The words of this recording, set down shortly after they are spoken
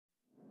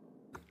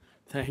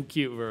Thank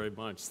you very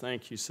much.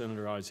 Thank you,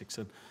 Senator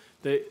Isaacson.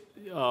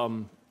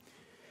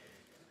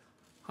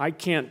 I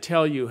can't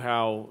tell you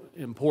how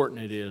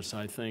important it is,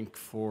 I think,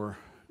 for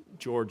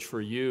George,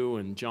 for you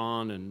and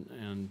John,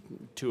 and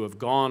to have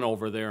gone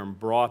over there and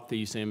brought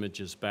these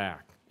images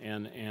back.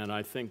 And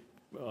I think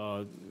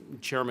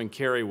Chairman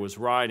Kerry was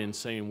right in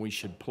saying we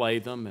should play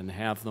them and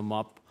have them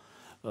up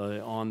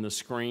on the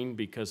screen,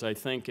 because I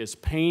think as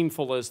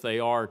painful as they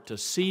are to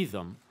see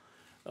them,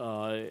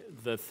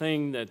 the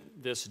thing that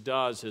this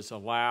does is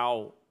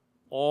allow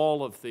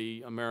all of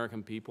the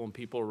American people and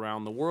people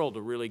around the world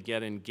to really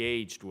get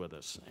engaged with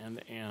us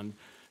and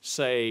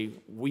say,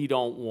 we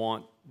don't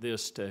want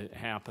this to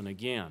happen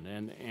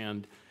again.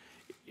 And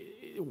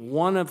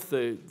one of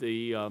the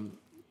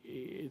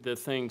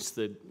things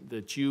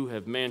that you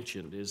have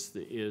mentioned is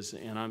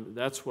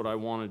that's what I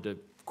wanted to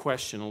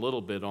question a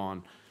little bit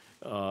on.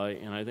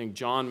 And I think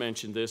John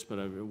mentioned this, but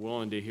I'm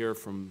willing to hear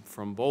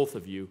from both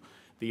of you.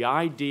 The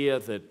idea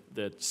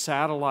that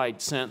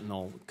Satellite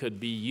Sentinel could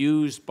be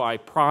used by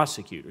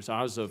prosecutors.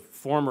 I was a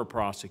former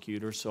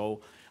prosecutor, so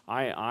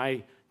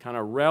I kind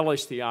of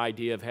relish the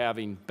idea of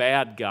having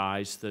bad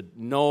guys that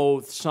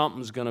know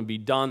something's going to be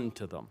done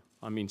to them.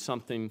 I mean,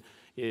 something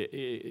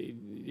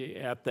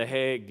at The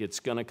Hague, it's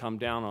going to come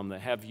down on them.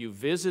 Have you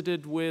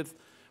visited with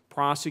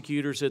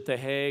prosecutors at The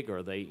Hague?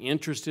 Are they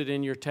interested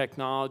in your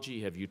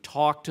technology? Have you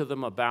talked to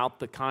them about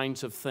the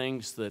kinds of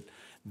things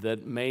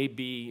that may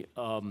be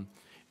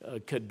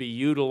could be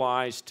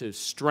utilized to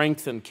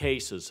strengthen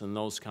cases and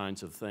those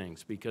kinds of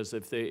things? Because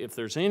if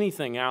there's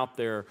anything out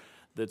there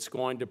that's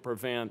going to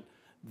prevent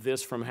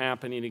this from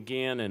happening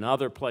again in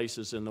other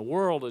places in the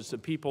world, is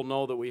that people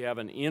know that we have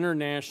an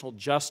international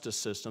justice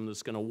system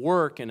that's going to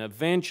work and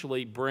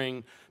eventually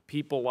bring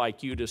people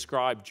like you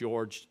described,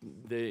 George,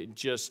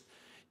 just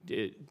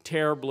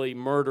terribly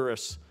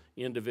murderous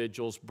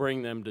individuals,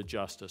 bring them to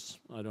justice.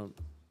 I don't...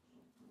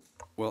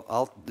 Well,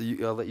 I'll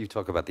let you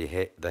talk about the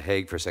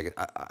Hague for a second.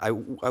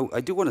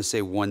 I do want to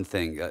say one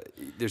thing.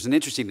 There's an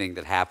interesting thing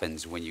that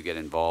happens when you get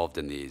involved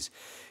in these.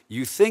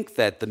 You think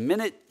that the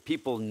minute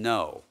people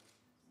know,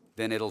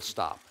 then it'll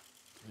stop.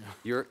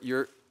 Yeah.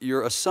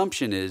 Your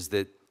assumption is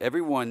that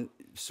everyone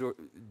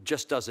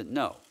just doesn't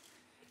know.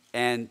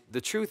 And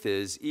the truth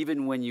is,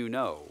 even when you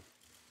know,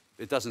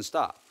 it doesn't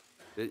stop.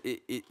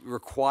 It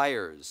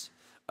requires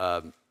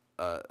a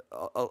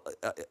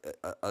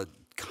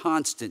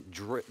constant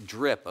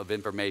drip of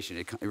information.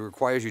 It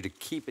requires you to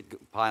keep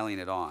piling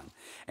it on.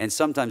 And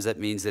sometimes that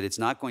means that it's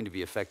not going to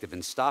be effective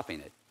in stopping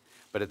it.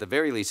 But at the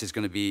very least, it's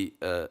going to be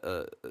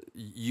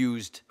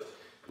used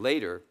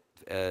later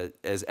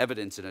as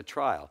evidence in a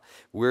trial.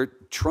 We're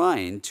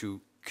trying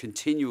to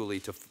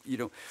continually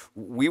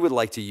we would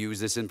like to use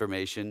this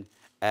information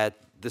at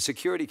the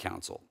Security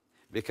Council,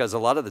 because a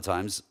lot of the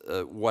times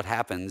what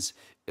happens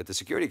at the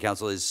Security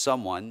Council is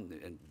someone,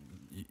 and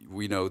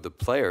we know the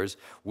players,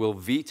 will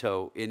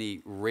veto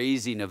any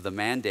raising of the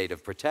mandate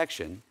of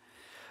protection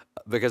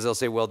because they'll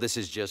say, well, this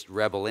is just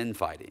rebel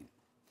infighting.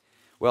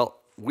 Well,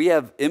 we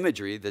have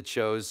imagery that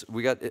shows,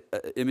 we got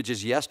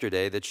images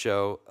yesterday that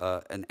show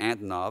an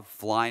Antonov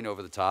flying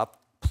over the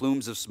top,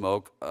 plumes of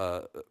smoke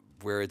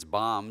where it's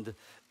bombed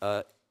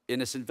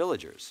innocent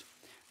villagers.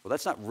 Well,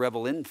 that's not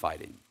rebel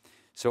infighting.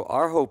 So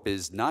our hope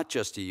is not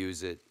just to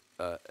use it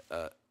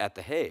at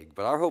The Hague,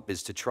 but our hope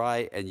is to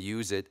try and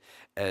use it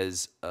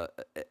as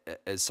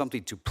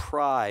something to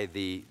pry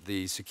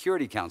the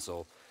Security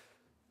Council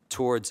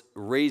towards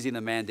raising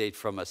the mandate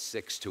from a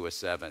 6 to a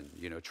 7,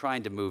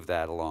 trying to move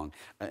that along.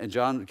 And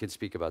John can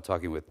speak about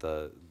talking with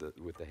The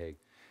Hague.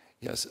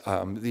 Yes,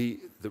 the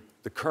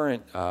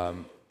current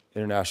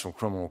International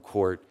Criminal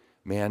Court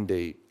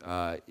mandate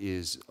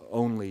is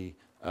only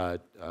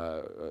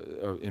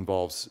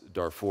involves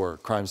Darfur,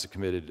 crimes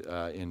committed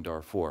in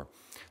Darfur.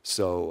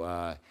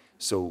 So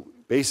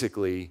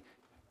basically,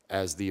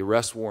 as the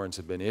arrest warrants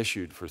have been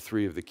issued for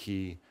 3 of the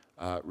key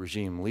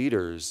regime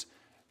leaders,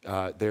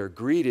 they're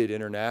greeted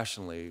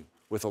internationally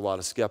with a lot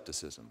of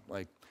skepticism.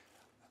 Like,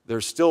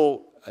 there's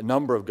still a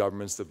number of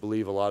governments that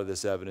believe a lot of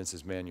this evidence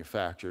is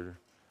manufactured,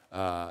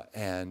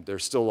 and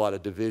there's still a lot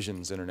of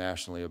divisions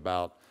internationally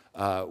about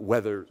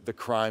whether the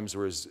crimes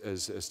were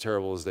as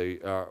terrible as they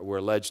were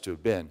alleged to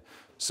have been.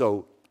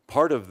 So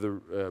part of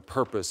the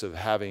purpose of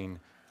having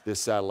this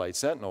Satellite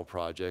Sentinel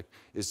project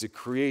is to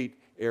create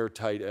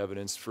airtight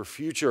evidence for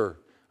future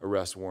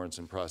arrest warrants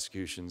and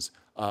prosecutions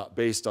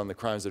based on the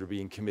crimes that are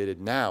being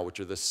committed now, which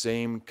are the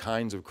same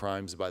kinds of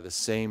crimes by the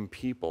same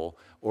people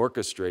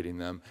orchestrating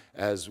them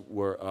as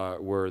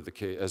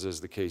is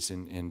the case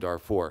in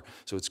Darfur.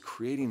 So it's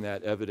creating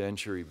that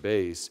evidentiary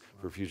base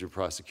for future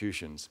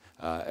prosecutions,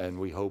 and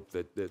we hope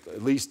that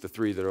at least the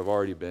 3 that have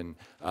already been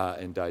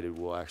indicted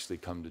will actually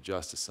come to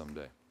justice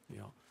someday.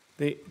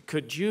 Yeah.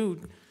 Could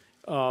you?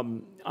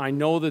 I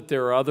know that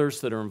there are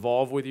others that are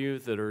involved with you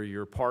that are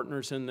your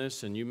partners in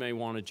this, and you may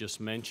want to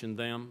just mention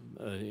them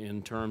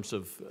in terms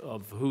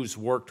of who's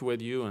worked with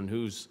you and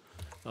who's...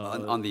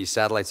 on the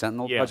Satellite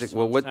Sentinel project?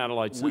 Well,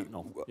 Satellite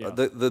Sentinel.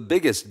 The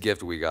biggest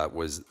gift we got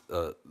was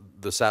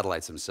the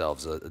satellites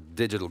themselves, a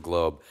digital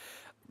globe,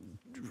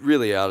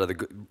 really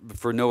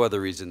for no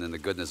other reason than the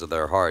goodness of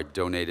their heart,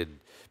 donated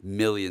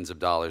millions of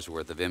dollars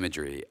worth of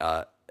imagery.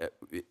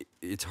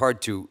 It's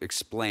hard to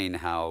explain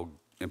how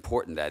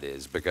important that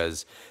is,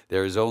 because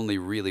there is only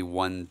really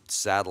one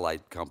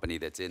satellite company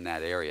that's in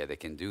that area that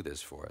can do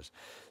this for us.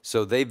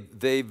 So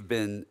they've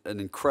been an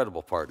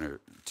incredible partner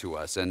to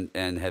us, and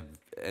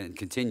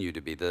continue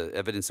to be. The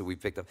evidence that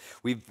we've picked up,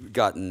 we've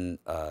gotten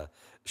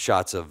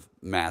shots of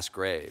mass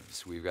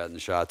graves, we've gotten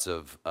shots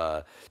of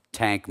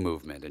tank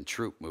movement and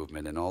troop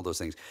movement and all those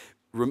things.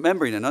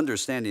 Remembering and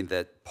understanding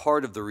that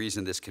part of the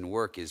reason this can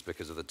work is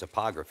because of the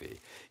topography.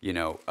 You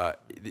know,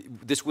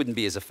 this wouldn't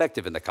be as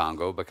effective in the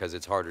Congo because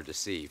it's harder to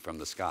see from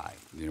the sky.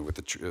 You know,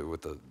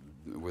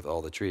 with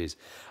all the trees.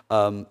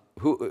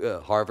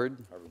 Harvard.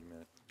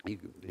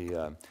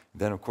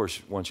 Then, of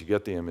course, once you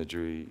get the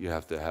imagery, you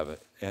have to have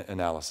an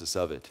analysis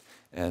of it.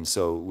 And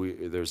so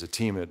there's a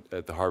team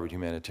at the Harvard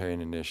Humanitarian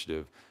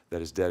Initiative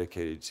that is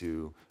dedicated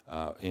to,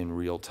 in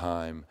real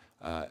time,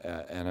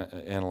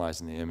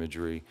 analyzing the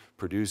imagery,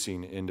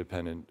 producing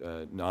independent,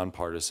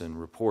 nonpartisan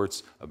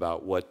reports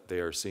about what they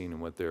are seeing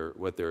and what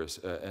they're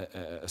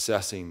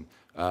assessing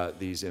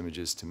these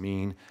images to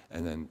mean,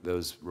 and then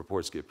those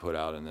reports get put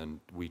out, and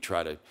then we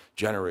try to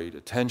generate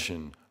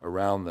attention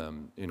around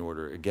them in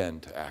order,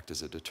 again, to act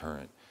as a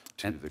deterrent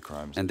to the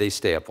crimes. And they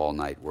stay up all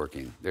night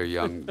working. They're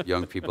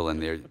young people,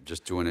 and they're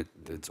just doing it.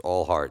 It's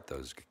all heart.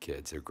 Those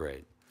kids, they're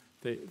great.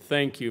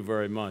 Thank you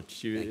very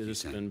much. Thank you,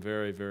 It's been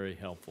very, very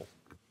helpful.